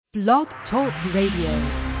Blog Talk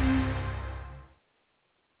Radio.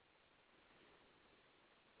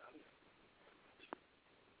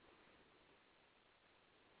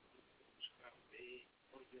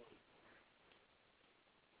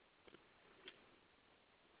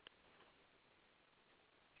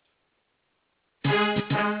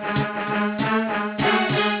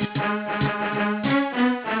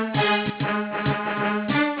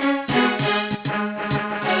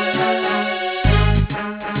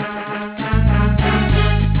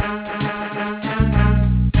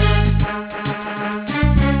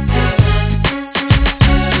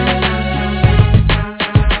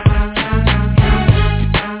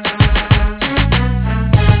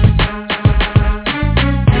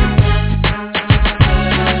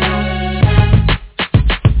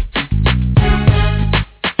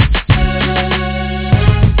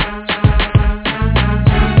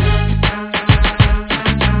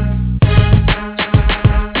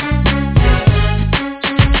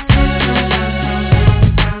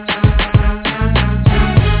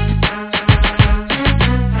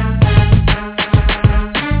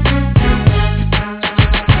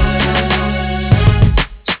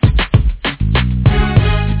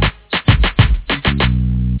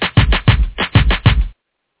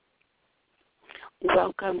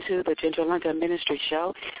 Welcome to the Ginger London Ministry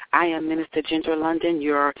Show. I am Minister Ginger London,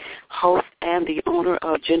 your host and the owner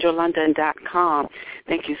of gingerlondon.com.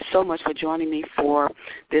 Thank you so much for joining me for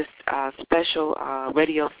this special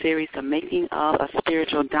radio series, The Making of a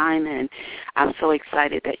Spiritual Diamond. I'm so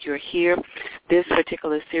excited that you're here. This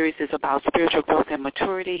particular series is about spiritual growth and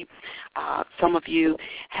maturity. Some of you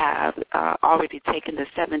have already taken the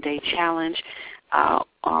 7-day challenge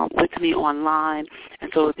with me online.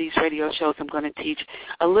 And so with these radio shows, I'm going to teach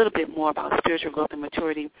a little bit more about spiritual growth and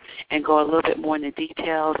maturity and go a little bit more into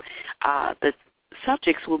details. The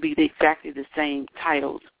subjects will be exactly the same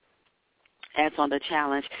titles as on the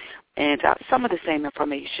challenge and some of the same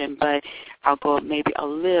information, but I'll go maybe a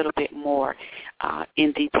little bit more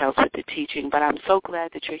in details with the teaching. But I'm so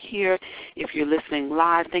glad that you're here. If you're listening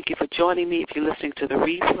live, thank you for joining me. If you're listening to the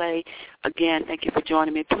replay, again, thank you for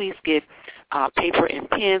joining me. Please get paper and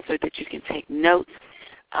pen so that you can take notes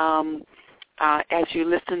as you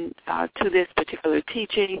listen to this particular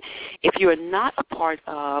teaching. If you are not a part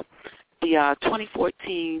of the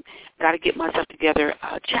 2014 Got to Get Myself Together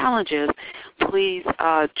challenges, please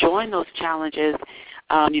join those challenges.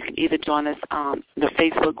 You can either join us the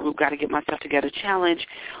Facebook group, Got to Get Myself Together Challenge,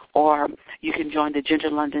 or you can join the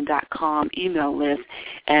gingerlondon.com email list,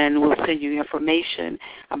 and we'll send you information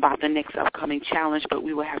about the next upcoming challenge. But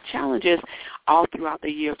we will have challenges all throughout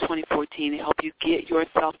the year of 2014 to help you get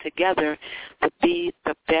yourself together to be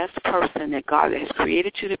the best person that God has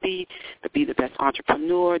created you to be the best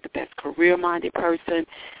entrepreneur, the best career-minded person,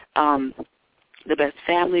 the best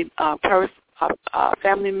family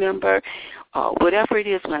family member, whatever it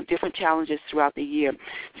is. We have different challenges throughout the year.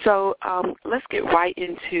 So let's get right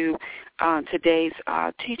into today's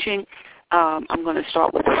teaching. I'm going to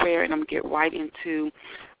start with prayer, and I'm going to get right into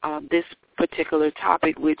this particular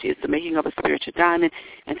topic, which is the making of a spiritual diamond.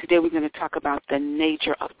 And today we're going to talk about the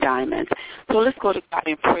nature of diamonds. So let's go to God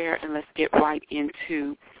in prayer, and let's get right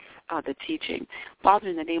into the teaching. Father,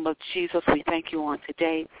 in the name of Jesus, we thank you on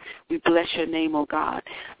today. We bless your name, oh God.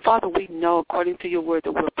 Father, we know according to your word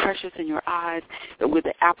that we're precious in your eyes, that we're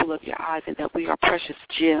the apple of your eyes, and that we are precious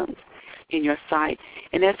gems in your sight.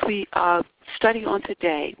 And as we study on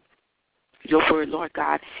today, your word, Lord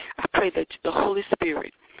God, I pray that the Holy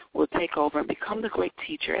Spirit will take over and become the great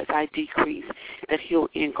teacher as I decrease, that he'll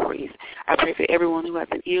increase. I pray for everyone who has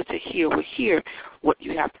an ear to hear will hear what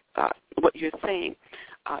you have, what you're saying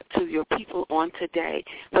to your people on today.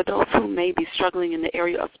 For those who may be struggling in the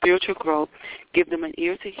area of spiritual growth, give them an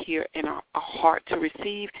ear to hear and a heart to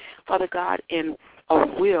receive, Father God, and a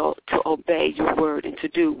will to obey your word and to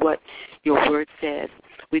do what your word says.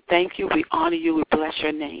 We thank you, we honor you, we bless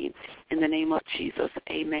your name. In the name of Jesus,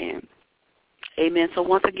 amen. Amen. So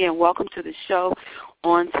once again, welcome to the show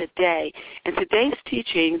on today. And today's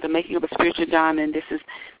teaching, The Making of a Spiritual Diamond, this is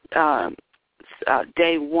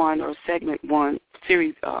day one or segment one,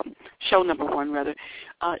 series, show number one, rather.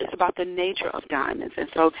 It's about the nature of diamonds. And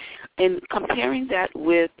so in comparing that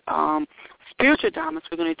with spiritual diamonds,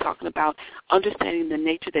 we're going to be talking about understanding the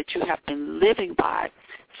nature that you have been living by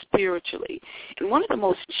spiritually. And one of the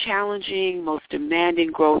most challenging, most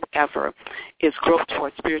demanding growth ever is growth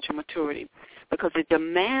towards spiritual maturity, because it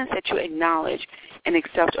demands that you acknowledge and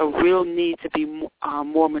accept a real need to be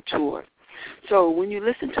more mature. So when you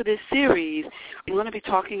listen to this series, I'm going to be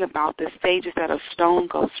talking about the stages that a stone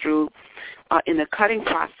goes through in the cutting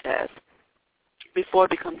process before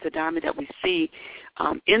it becomes the diamond that we see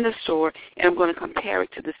in the store, and I'm going to compare it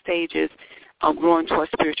to the stages of growing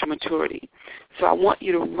towards spiritual maturity. So I want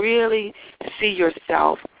you to really see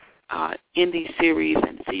yourself in these series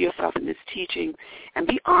and see yourself in this teaching and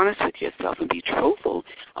be honest with yourself and be truthful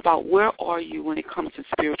about where are you when it comes to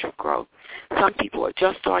spiritual growth. Some people are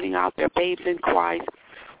just starting out, they're babes in Christ,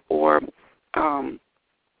 or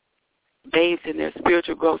babes in their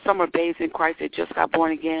spiritual growth. Some are babes in Christ that just got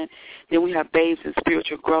born again. Then we have babes in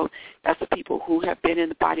spiritual growth. That's the people who have been in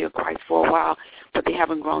the body of Christ for a while, but they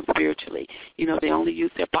haven't grown spiritually. You know, they only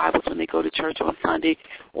use their Bibles when they go to church on Sunday,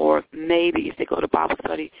 or maybe if they go to Bible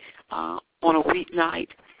study on a weeknight.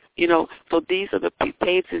 You know, so these are the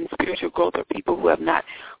babes in spiritual growth, are people who have not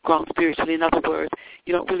grown spiritually. In other words,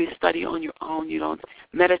 you don't really study on your own. You don't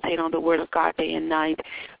meditate on the Word of God day and night.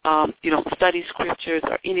 You don't study scriptures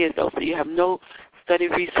or any of those. So you have no study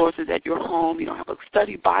resources at your home. You don't have a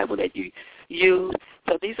study Bible that you use.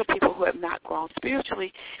 So these are people who have not grown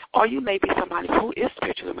spiritually. Or you may be somebody who is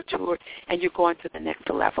spiritually mature and you're going to the next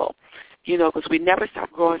level. You know, because we never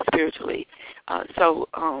stop growing spiritually. So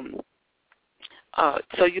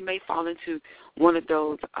you may fall into one of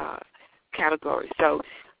those categories. So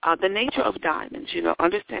the nature of diamonds, you know,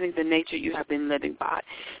 understanding the nature you have been living by.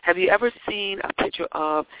 Have you ever seen a picture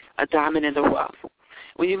of a diamond in the rough?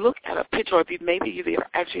 When you look at a picture, or maybe you've ever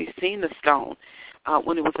actually seen the stone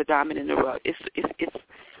when it was a diamond in the rough, it's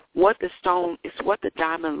what the stone, it's what the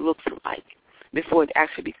diamond looks like before it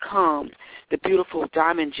actually becomes the beautiful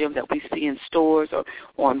diamond gem that we see in stores or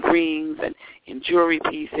on rings and in jewelry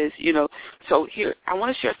pieces, you know. So here, I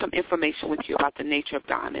want to share some information with you about the nature of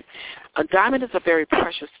diamond. A diamond is a very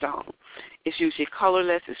precious stone. It's usually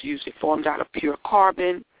colorless. It's usually formed out of pure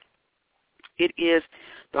carbon. It is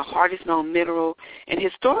the hardest known mineral, and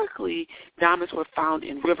historically, diamonds were found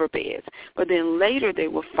in riverbeds, but then later they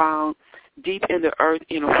were found deep in the earth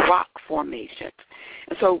in rock formations.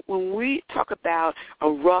 And so when we talk about a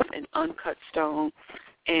rough and uncut stone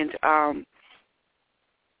and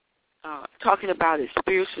talking about it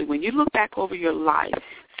spiritually, when you look back over your life,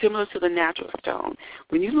 similar to the natural stone,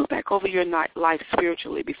 when you look back over your life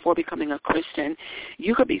spiritually before becoming a Christian,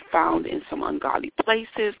 you could be found in some ungodly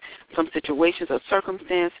places, some situations or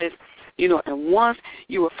circumstances, you know, and once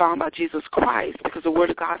you were found by Jesus Christ, because the Word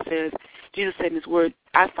of God says, Jesus said in His Word,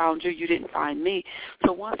 I found you, you didn't find me.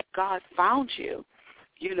 So once God found you,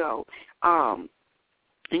 you know,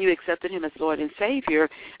 and you accepted Him as Lord and Savior,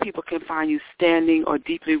 people can find you standing or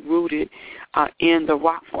deeply rooted in the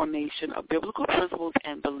rock formation of biblical principles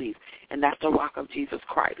and beliefs, and that's the rock of Jesus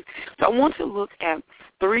Christ. So I want to look at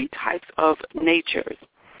 3 types of natures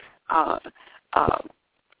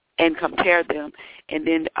and compare them, and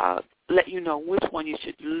then let you know which one you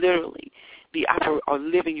should literally be or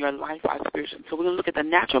living your life out spiritually. So we're going to look at the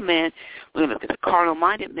natural man, we're going to look at the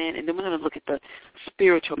carnal-minded man, and then we're going to look at the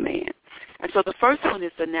spiritual man. And so the first one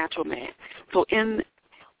is the natural man. So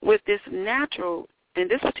with this natural, in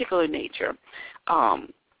this particular nature,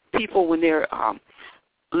 people, when they're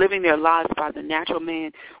living their lives by the natural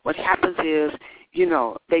man, what happens is, you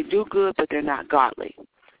know, they do good, but they're not godly.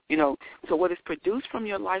 You know, so what is produced from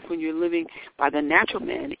your life when you're living by the natural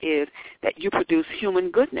man is that you produce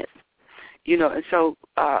human goodness. You know, and so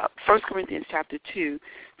 1 Corinthians chapter 2,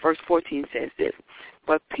 verse 14 says this,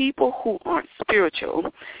 but people who aren't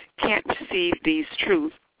spiritual can't receive these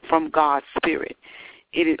truths from God's Spirit.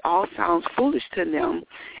 It all sounds foolish to them,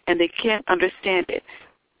 and they can't understand it.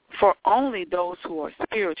 For only those who are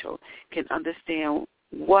spiritual can understand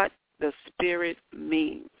what the Spirit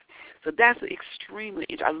means. So that's extremely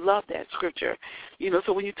interesting. I love that scripture. You know,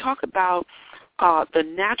 so when you talk about the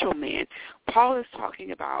natural man, Paul is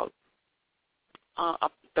talking about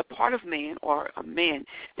the part of man, or a man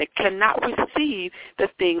that cannot receive the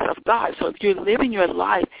things of God. So if you're living your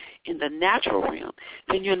life in the natural realm,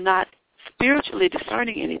 then you're not spiritually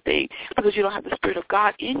discerning anything because you don't have the Spirit of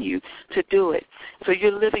God in you to do it. So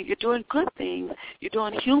you're doing good things, you're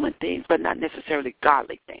doing human things, but not necessarily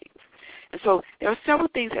godly things. And so there are several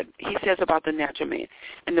things that he says about the natural man.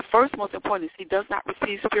 And the first most important is he does not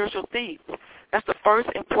receive spiritual things. That's the first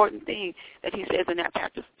important thing that he says in that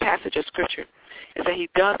passage of Scripture, is that he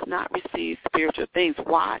does not receive spiritual things.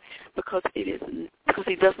 Why? Because he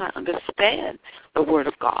does not understand the Word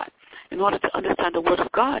of God. In order to understand the Word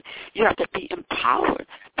of God, you have to be empowered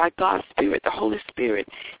by God's Spirit. The Holy Spirit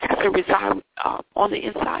has to reside on the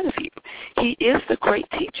inside of you. He is the great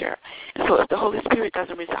teacher. And so if the Holy Spirit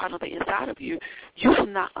doesn't reside on the inside of you, you will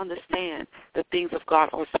not understand the things of God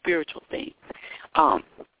or spiritual things.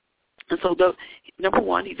 And so Number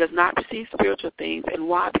one, he does not receive spiritual things. And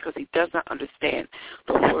why? Because he does not understand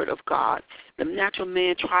the Word of God. The natural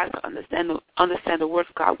man tries to understand the Word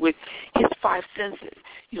of God with his five senses.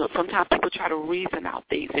 Sometimes people try to reason out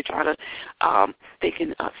things. They try to, they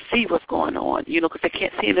can see what's going on, because they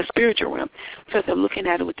can't see in the spiritual realm. So they're looking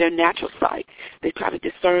at it with their natural sight. They try to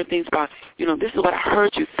discern things about, this is what I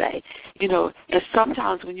heard you say. And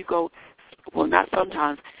sometimes when you go, well, not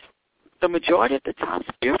sometimes, the majority of the time,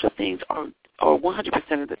 spiritual things are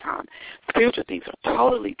 100% of the time, spiritual things are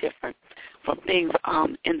totally different from things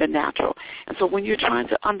in the natural. And so when you're trying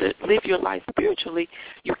to live your life spiritually,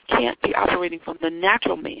 you can't be operating from the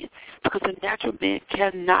natural man, because the natural man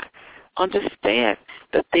cannot understand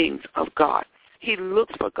the things of God. He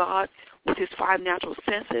looks for God with his five natural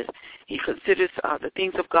senses. He considers the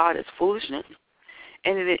things of God as foolishness.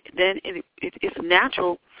 And it's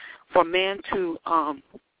natural for man to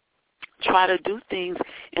try to do things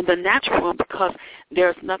in the natural realm, because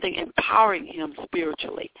there's nothing empowering him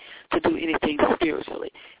spiritually to do anything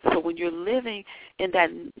spiritually. So when you're living in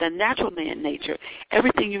the natural man nature,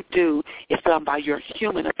 everything you do is done by your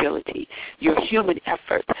human ability, your human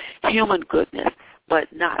effort, human goodness, but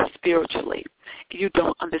not spiritually. You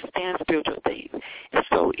don't understand spiritual things. And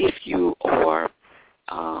so if you are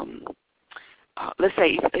let's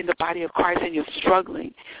say in the body of Christ and you're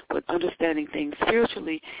struggling with understanding things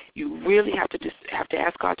spiritually, you really have to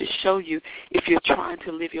ask God to show you if you're trying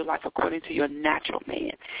to live your life according to your natural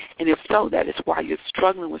man. And if so, that is why you're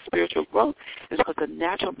struggling with spiritual growth, is because the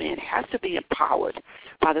natural man has to be empowered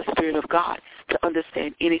by the Spirit of God to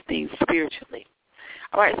understand anything spiritually.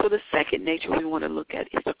 All right, so the second nature we want to look at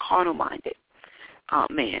is the carnal-minded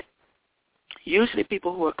man. Usually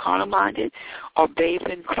people who are carnal-minded are babes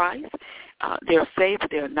in Christ. They're saved,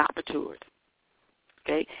 but they are not matured.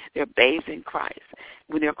 Okay? They're babes in Christ.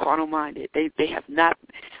 When they're carnal-minded, they have not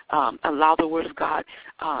allowed the Word of God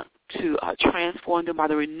to transform them by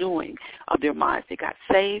the renewing of their minds. They got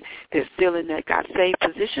saved. They're still in that got saved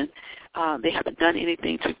position. They haven't done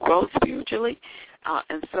anything to grow spiritually.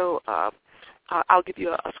 And so I'll give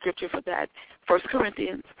you a scripture for that. 1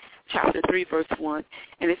 Corinthians chapter 3, verse 1,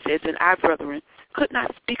 and it says, "And I, brethren, could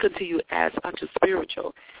not speak unto you as unto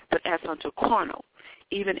spiritual, but as unto carnal,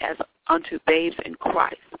 even as unto babes in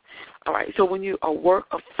Christ." All right, so when a work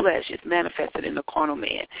of flesh is manifested in the carnal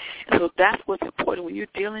man. And so that's what's important. When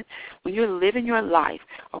you're living your life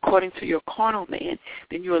according to your carnal man,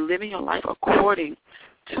 then you are living your life according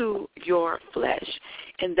to your flesh.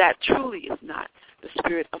 And that truly is not the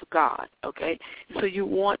Spirit of God, okay? So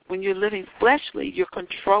when you're living fleshly, you're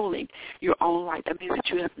controlling your own life. That means that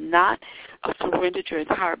you have not surrendered your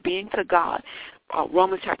entire being to God.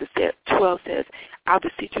 Romans chapter 12 says, "I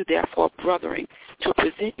beseech you therefore, brethren, to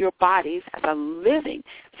present your bodies as a living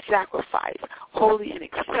sacrifice, holy and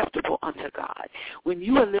acceptable unto God." When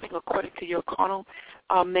you are living according to your carnal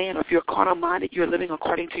man, or if you're carnal-minded, you're living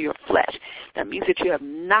according to your flesh. That means that you have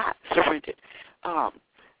not surrendered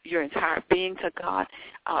your entire being to God.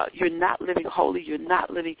 You're not living holy. You're not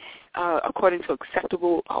living according to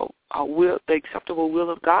acceptable the acceptable will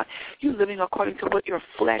of God. You're living according to what your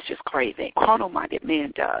flesh is craving. Carnal-minded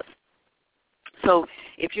man does. So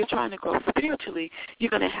if you're trying to grow spiritually, you're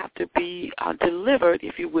going to have to be delivered,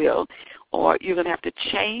 if you will, or you're going to have to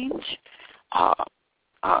change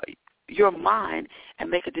your mind and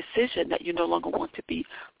make a decision that you no longer want to be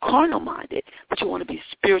carnal-minded, but you want to be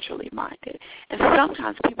spiritually minded. And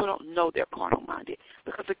sometimes people don't know they're carnal-minded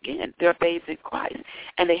because, again, they're babes in Christ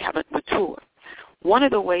and they haven't matured. One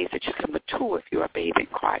of the ways that you can mature if you're a babe in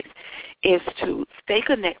Christ is to stay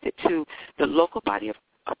connected to the local body of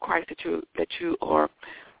Christ that you are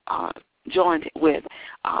joined with.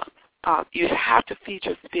 You have to feed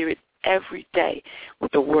your spirit every day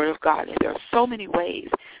with the Word of God. And there are so many ways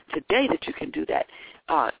today that you can do that.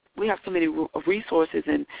 We have so many resources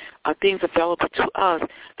and things available to us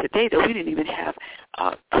today that we didn't even have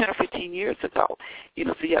 10 or 15 years ago.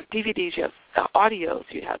 So you have DVDs, you have audios,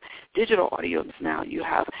 you have digital audios now, you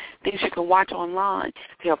have things you can watch online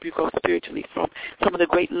to help you grow spiritually from some of the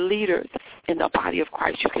great leaders in the body of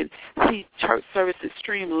Christ. You can see church services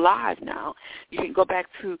streamed live now. You can go back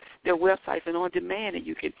to their websites and on demand, and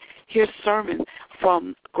you can hear sermons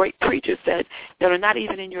from great preachers that are not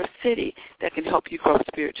even in your city that can help you grow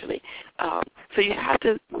spiritually. So you have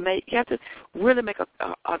to really make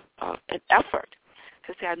an effort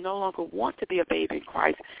to say, I no longer want to be a babe in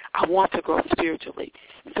Christ. I want to grow spiritually.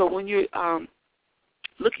 So when you're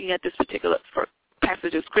looking at this particular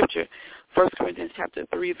passage of Scripture, 1 Corinthians chapter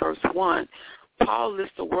 3, verse 1, Paul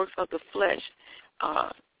lists the works of the flesh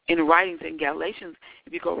in writings in Galatians.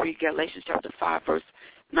 If you go read Galatians chapter 5, verse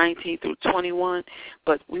 19 through 21.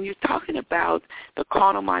 But when you're talking about the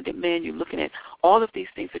carnal-minded man, you're looking at all of these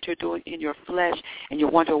things that you're doing in your flesh, and you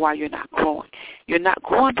wonder why you're not growing. You're not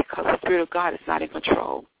growing because the Spirit of God is not in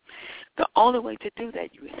control. The only way to do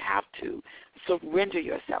that, you have to surrender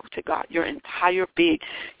yourself to God, your entire being.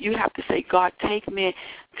 You have to say, God, take my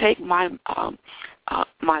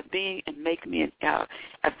my being and make me an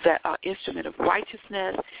instrument of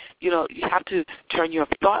righteousness. You have to turn your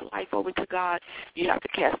thought life over to God. You have to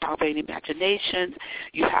cast out vain imaginations.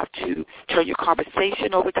 You have to turn your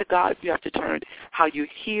conversation over to God. You have to turn how you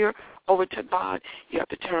hear over to God. You have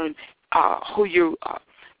to turn who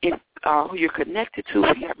you're connected to,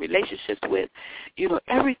 who you have relationships with.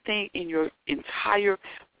 Everything in your entire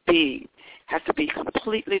being has to be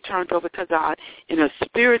completely turned over to God in a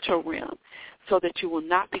spiritual realm, so that you will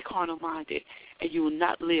not be carnal-minded and you will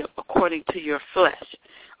not live according to your flesh.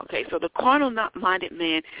 Okay, so the carnal-minded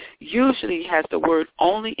man usually has the word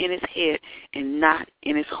only in his head and not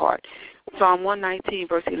in his heart. Psalm 119,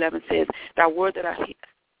 verse 11 says, Thy word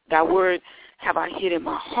have I hid in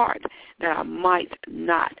my heart, that I might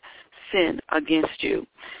not sin against you.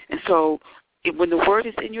 And so when the word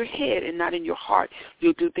is in your head and not in your heart,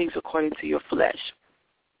 you'll do things according to your flesh.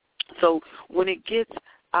 So when it gets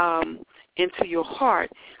into your heart,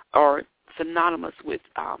 or synonymous with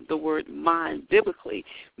the word mind biblically,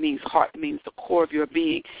 means heart, means the core of your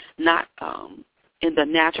being, not in the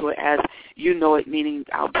natural as you know it, meaning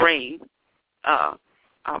our brain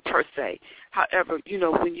per se. However,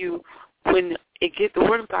 when the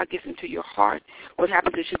word of God gets into your heart, what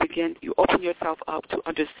happens is you open yourself up to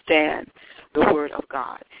understand the word of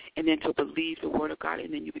God, and then to believe the word of God,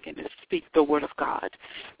 and then you begin to speak the word of God.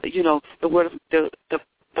 But, the word of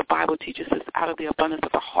the Bible teaches us, out of the abundance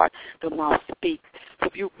of the heart, the mouth speaks. So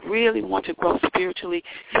if you really want to grow spiritually,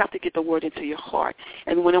 you have to get the word into your heart.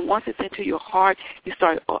 And once it's into your heart,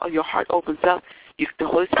 your heart opens up. The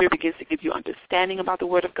Holy Spirit begins to give you understanding about the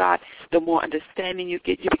Word of God. The more understanding you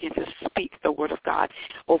get, you begin to speak the Word of God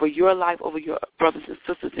over your life, over your brothers and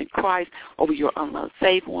sisters in Christ, over your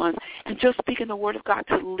unsaved ones, and just speaking the Word of God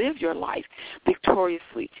to live your life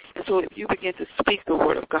victoriously. And so if you begin to speak the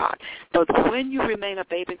Word of God, but when you remain a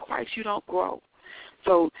babe in Christ, you don't grow.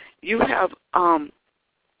 So you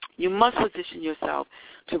must position yourself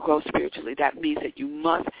to grow spiritually. That means that you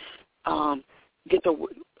must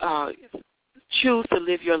choose to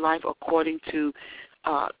live your life according to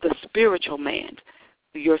the spiritual man,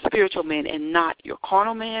 your spiritual man, and not your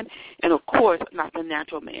carnal man, and of course not the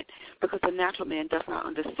natural man, because the natural man does not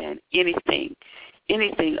understand anything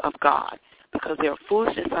of God, because they are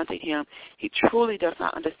foolishness unto him. He truly does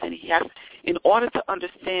not understand. In order to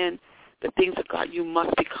understand the things of God, you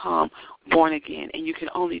must become born again, and you can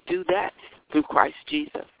only do that through Christ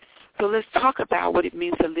Jesus. So let's talk about what it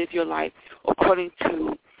means to live your life according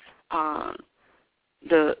to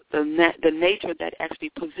the nature that actually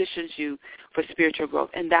positions you for spiritual growth,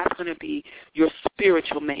 and that's going to be your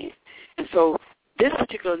spiritual man. And so this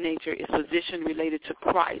particular nature is positioned related to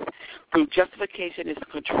Christ through justification is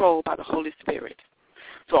controlled by the Holy Spirit.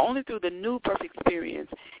 So only through the new birth experience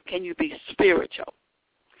can you be spiritual.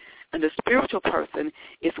 And the spiritual person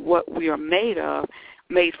is what we are made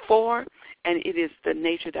for, and it is the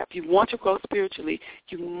nature that if you want to grow spiritually,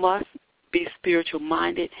 you must be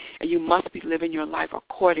spiritual-minded, and you must be living your life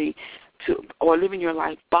living your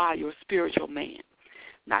life by your spiritual man.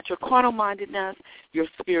 Not your carnal-mindedness, your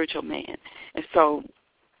spiritual man. And so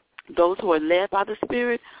those who are led by the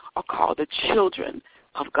Spirit are called the children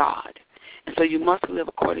of God. And so you must live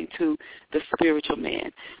according to the spiritual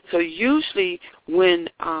man. So usually when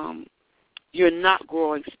you're not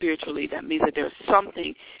growing spiritually, that means that there's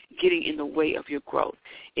something getting in the way of your growth.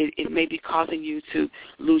 It may be causing you to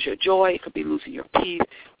lose your joy. It could be losing your peace,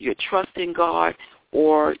 your trust in God,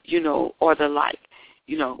 or the like.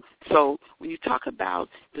 So when you talk about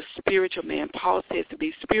the spiritual man, Paul says to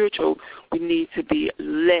be spiritual, we need to be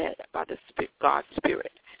led by God's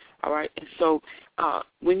Spirit. All right? And so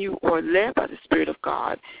when you are led by the Spirit of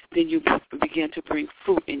God, then you begin to bring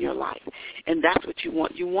fruit in your life. And that's what you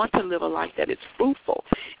want. You want to live a life that is fruitful.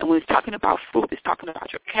 And when it's talking about fruit, it's talking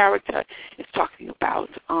about your character. It's talking about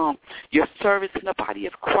your service in the body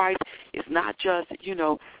of Christ. It's not just,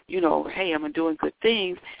 hey, I'm doing good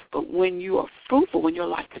things. But when you are fruitful, when your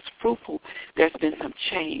life is fruitful, there's been some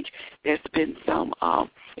change. There's been some,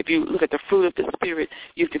 if you look at the fruit of the Spirit,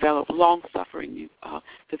 you've developed long-suffering. You've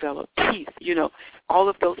developed peace. All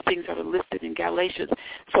of those things are listed in Galatians.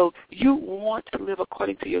 So you want to live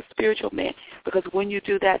according to your spiritual man, because when you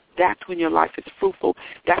do that, that's when your life is fruitful.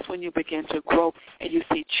 That's when you begin to grow and you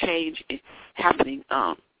see change happening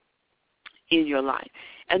in your life.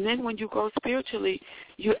 And then when you grow spiritually,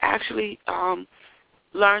 you actually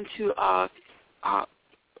learn to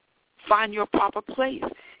find your proper place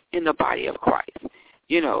in the body of Christ.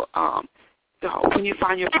 You know, when you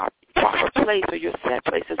find your proper place, or your set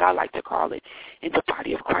place, as I like to call it, in the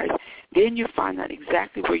body of Christ, then you find out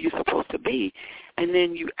exactly where you're supposed to be, and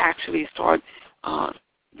then you actually start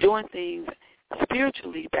doing things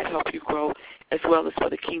spiritually that help you grow, as well as for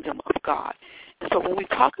the kingdom of God. And so when we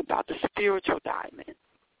talk about the spiritual diamond,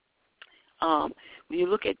 when you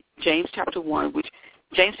look at James chapter 1,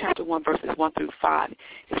 James chapter 1 verses 1 through 5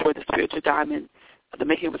 is where the spiritual diamond, the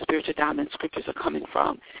making of a spiritual diamond scriptures are coming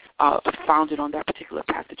from, founded on that particular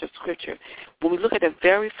passage of scripture. When we look at the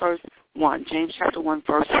very first one, James chapter 1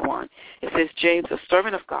 verse 1, it says, James, a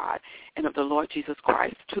servant of God and of the Lord Jesus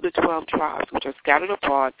Christ, to the 12 tribes which are scattered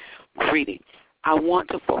abroad, greeting. I want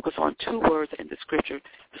to focus on two words in the scripture,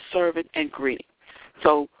 servant and greeting.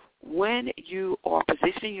 So when you are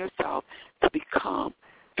positioning yourself to become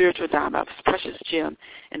spiritual diamond, a precious gem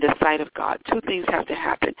in the sight of God, two things have to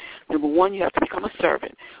happen. Number one, you have to become a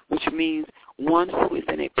servant, which means one who is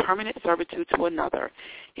in a permanent servitude to another.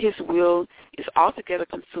 His will is altogether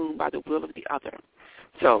consumed by the will of the other.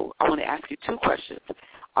 So I want to ask you two questions.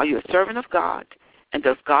 Are you a servant of God, and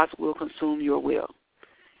does God's will consume your will?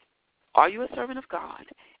 Are you a servant of God,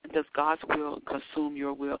 and does God's will consume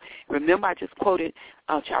your will? Remember, I just quoted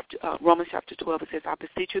Romans chapter 12. It says, I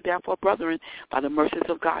beseech you, therefore, brethren, by the mercies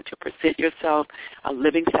of God, to present yourself a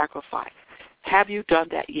living sacrifice. Have you done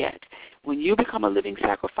that yet? When you become a living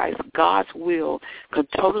sacrifice, God's will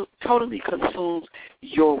totally consumes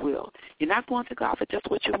your will. You're not going to God for just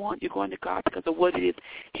what you want. You're going to God because of what it is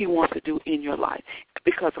he wants to do in your life,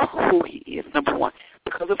 because of who he is, number one.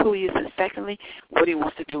 Because of who he is, and secondly, what he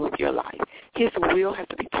wants to do with your life. His will has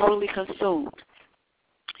to be totally consumed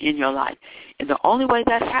in your life. And the only way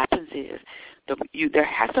that happens is there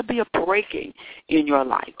has to be a breaking in your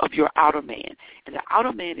life of your outer man. And the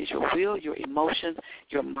outer man is your will, your emotions,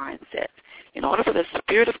 your mindset. In order for the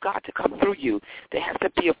Spirit of God to come through you, there has to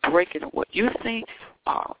be a breaking of what you think,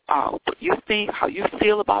 how you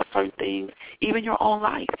feel about certain things, even your own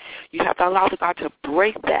life. You have to allow God to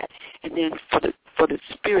break that, and then for the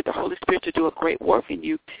Spirit, the Holy Spirit, to do a great work in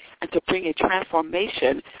you and to bring a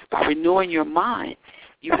transformation by renewing your mind.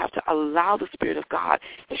 You have to allow the Spirit of God,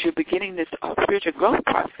 as you're beginning this spiritual growth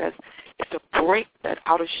process, is to break that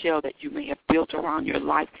outer shell that you may have built around your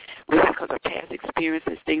life, maybe because of past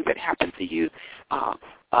experiences, things that happened to you,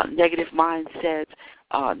 negative mindsets.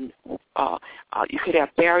 You could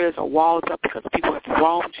have barriers or walls up because people have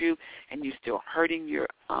wronged you, and you're still hurting. You're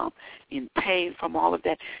in pain from all of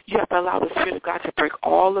that. You have to allow the Spirit of God to break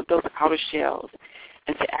all of those outer shells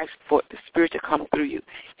and to ask for the Spirit to come through you.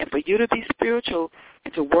 And for you to be spiritual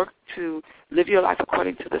and to work to live your life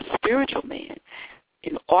according to the spiritual man,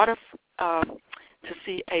 in order to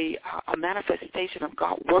see a manifestation of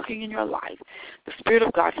God working in your life, the Spirit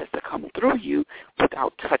of God has to come through you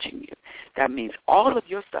without touching you. That means all of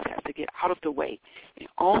your stuff has to get out of the way, and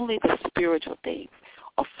only the spiritual things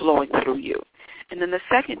are flowing through you. And then the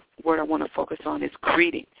second word I want to focus on is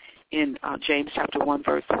greeting in James chapter 1,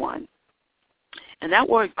 verse 1. And that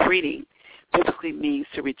word greeting biblically means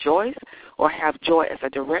to rejoice or have joy as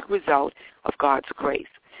a direct result of God's grace.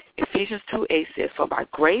 Ephesians 2:8 says, for by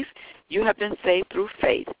grace you have been saved through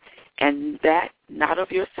faith, and that not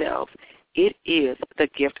of yourselves. It is the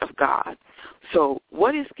gift of God. So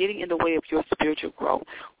what is getting in the way of your spiritual growth?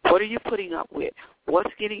 What are you putting up with?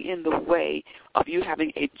 What's getting in the way of you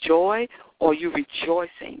having a joy or you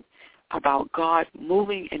rejoicing about God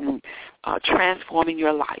moving and transforming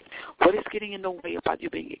your life? What is getting in the way about you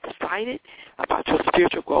being excited about your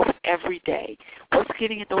spiritual growth every day? What's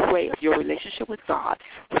getting in the way of your relationship with God?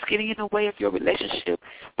 What's getting in the way of your relationship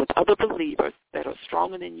with other believers that are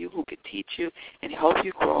stronger than you, who can teach you and help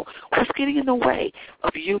you grow? What's getting in the way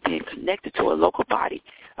of you being connected to a local body,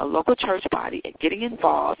 a local church body, and getting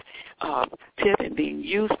involved, and being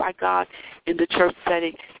used by God in the church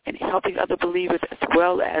setting and helping other believers, as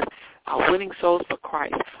well as winning souls for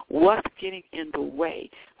Christ? What's getting in the way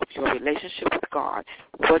of your relationship with God?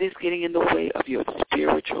 What is getting in the way of your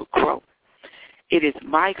spiritual growth? It is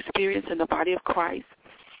my experience in the body of Christ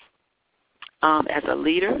as a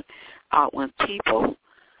leader, when people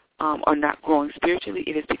are not growing spiritually,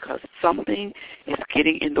 it is because something is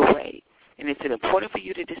getting in the way. And it's important for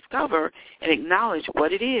you to discover and acknowledge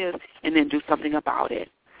what it is and then do something about it.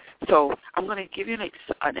 So I'm going to give you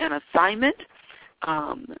an assignment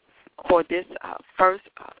for this first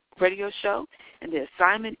radio show. And the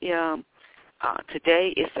assignment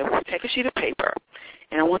today is to take a sheet of paper,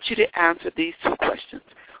 and I want you to answer these two questions.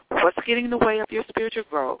 What's getting in the way of your spiritual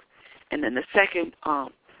growth? And then the second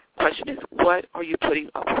question is, what are you putting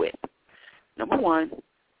up with? Number one,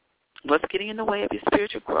 what's getting in the way of your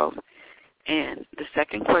spiritual growth? And the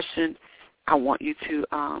second question I want you to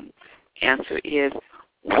answer is,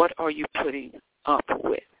 what are you putting up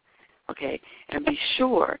with? Okay, and be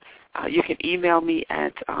sure you can email me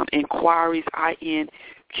at inquiries,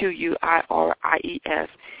 INQUIRIES,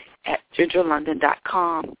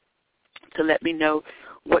 @gingerlondon.com to let me know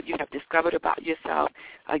what you have discovered about yourself.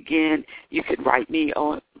 Again, you can write me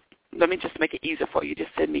on, let me just make it easier for you.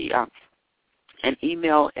 Just send me an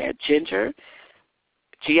email at ginger,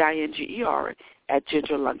 GINGER,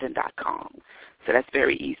 @gingerlondon.com. So that's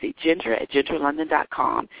very easy,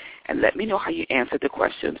 ginger@gingerlondon.com, and let me know how you answered the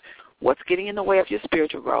questions. What's getting in the way of your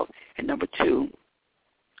spiritual growth? And number two,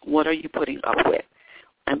 what are you putting up with?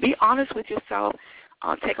 And be honest with yourself.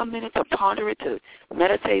 Take a minute to ponder it, to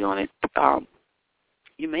meditate on it.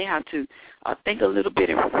 You may have to think a little bit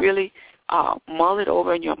and really mull it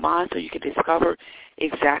over in your mind so you can discover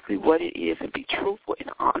exactly what it is and be truthful and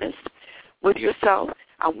honest with yourself.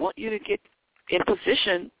 I want you to get in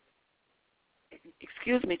position,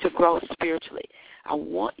 to grow spiritually. I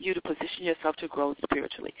want you to position yourself to grow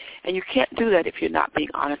spiritually. And you can't do that if you're not being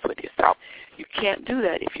honest with yourself. You can't do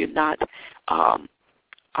that if you're not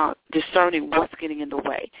discerning what's getting in the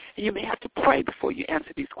way. And you may have to pray before you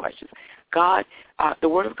answer these questions. God, the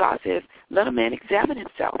Word of God says, let a man examine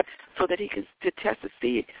himself so that he can test to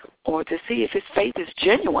see if his faith is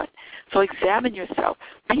genuine. So examine yourself.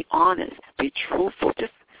 Be honest. Be truthful.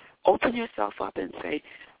 Just open yourself up and say,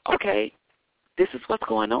 okay, this is what's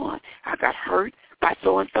going on. I got hurt by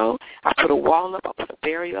so-and-so. I put a wall up, I put a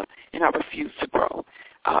barrier up, and I refuse to grow.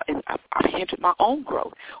 And I've hindered my own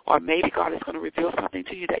growth. Or maybe God is going to reveal something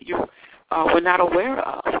to you that you were not aware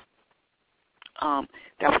of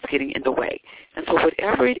that was getting in the way. And so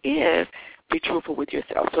whatever it is, be truthful with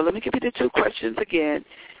yourself. So let me give you the two questions again.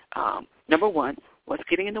 Number one, what's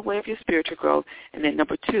getting in the way of your spiritual growth? And then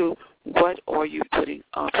number two, what are you putting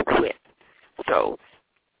up with? So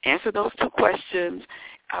answer those two questions.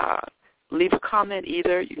 Leave a comment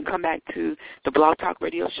either. You can come back to the Blog Talk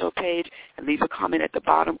Radio Show page and leave a comment at the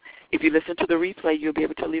bottom. If you listen to the replay, you'll be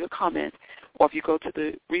able to leave a comment. Or if you go to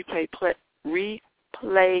the replay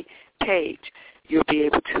page, you'll be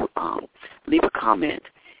able to leave a comment.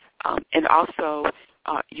 And also,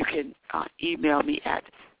 you can email me at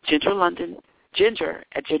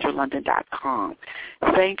ginger@gingerlondon.com.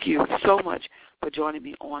 Thank you so much for joining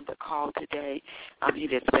me on the call today.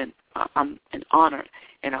 It has been an honor,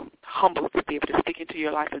 and I'm humbled to be able to speak into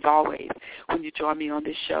your life as always when you join me on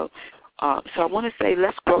this show. So I want to say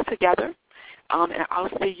let's grow together, and I'll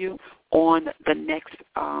see you on the next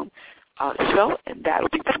show, and that will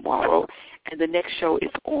be tomorrow. And the next show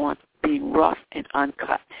is on being rough and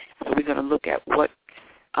uncut. So we're going to look at what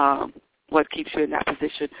keeps you in that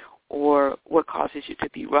position, or what causes you to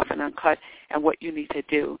be rough and uncut, and what you need to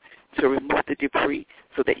do to remove the debris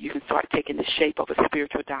so that you can start taking the shape of a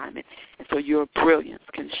spiritual diamond, and so your brilliance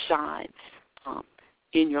can shine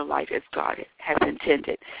in your life as God has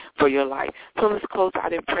intended for your life. So let's close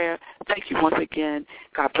out in prayer. Thank you once again.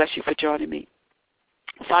 God bless you for joining me.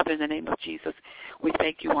 Father, in the name of Jesus, we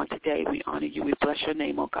thank you on today. We honor you. We bless your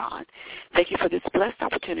name, oh God. Thank you for this blessed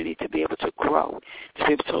opportunity to be able to grow, to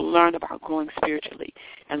be able to learn about growing spiritually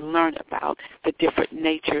and learn about the different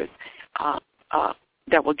natures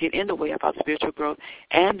that will get in the way of our spiritual growth,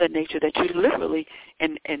 and the nature that you literally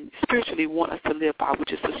and spiritually want us to live by,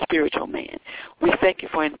 which is the spiritual man. We thank you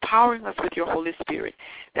for empowering us with your Holy Spirit,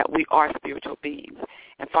 that we are spiritual beings.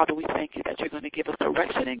 And, Father, we thank you that you're going to give us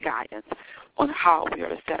direction and guidance on how we are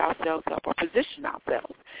to set ourselves up or position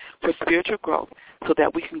ourselves for spiritual growth so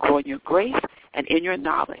that we can grow in your grace and in your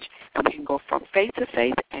knowledge, and we can go from faith to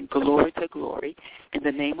faith and glory to glory. In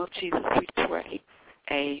the name of Jesus, we pray.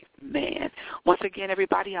 Amen. Once again,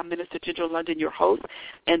 everybody, I'm Minister Ginger London, your host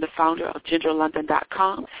and the founder of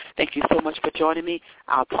gingerlondon.com. Thank you so much for joining me.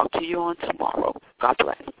 I'll talk to you on tomorrow. God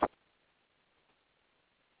bless.